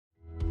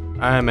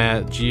I am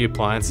at GE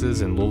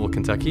Appliances in Louisville,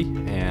 Kentucky,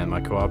 and my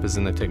co-op is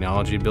in the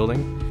technology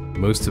building.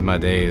 Most of my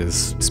day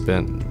is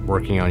spent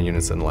working on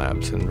units in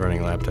labs and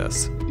running lab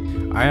tests.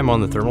 I am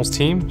on the thermals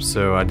team,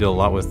 so I deal a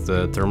lot with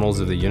the thermals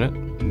of the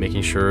unit,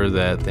 making sure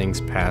that things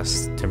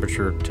pass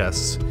temperature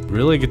tests.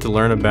 Really get to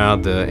learn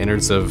about the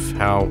innards of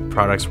how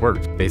products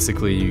work.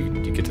 Basically,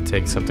 you get to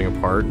take something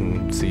apart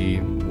and see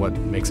what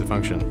makes it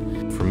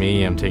function. For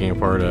me, I'm taking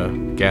apart a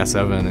gas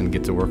oven and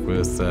get to work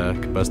with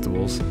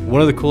combustibles.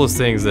 One of the coolest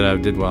things that I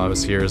did while I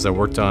was here is I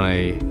worked on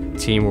a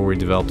team where we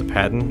developed a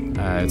patent.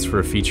 It's for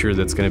a feature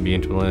that's going to be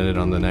implemented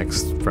on the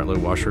next front-load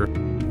washer.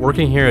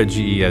 Working here at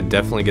GE, I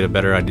definitely get a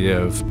better idea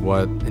of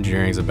what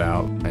engineering is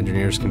about.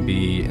 Engineers can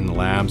be in the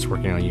labs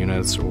working on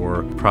units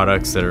or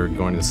products that are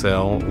going to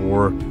sell,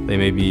 or they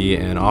may be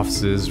in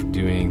offices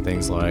doing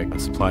things like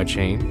supply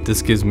chain.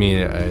 This gives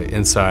me an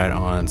insight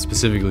on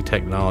specifically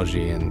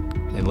technology and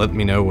let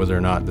me know whether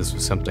or not this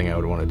was something I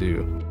would want to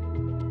do.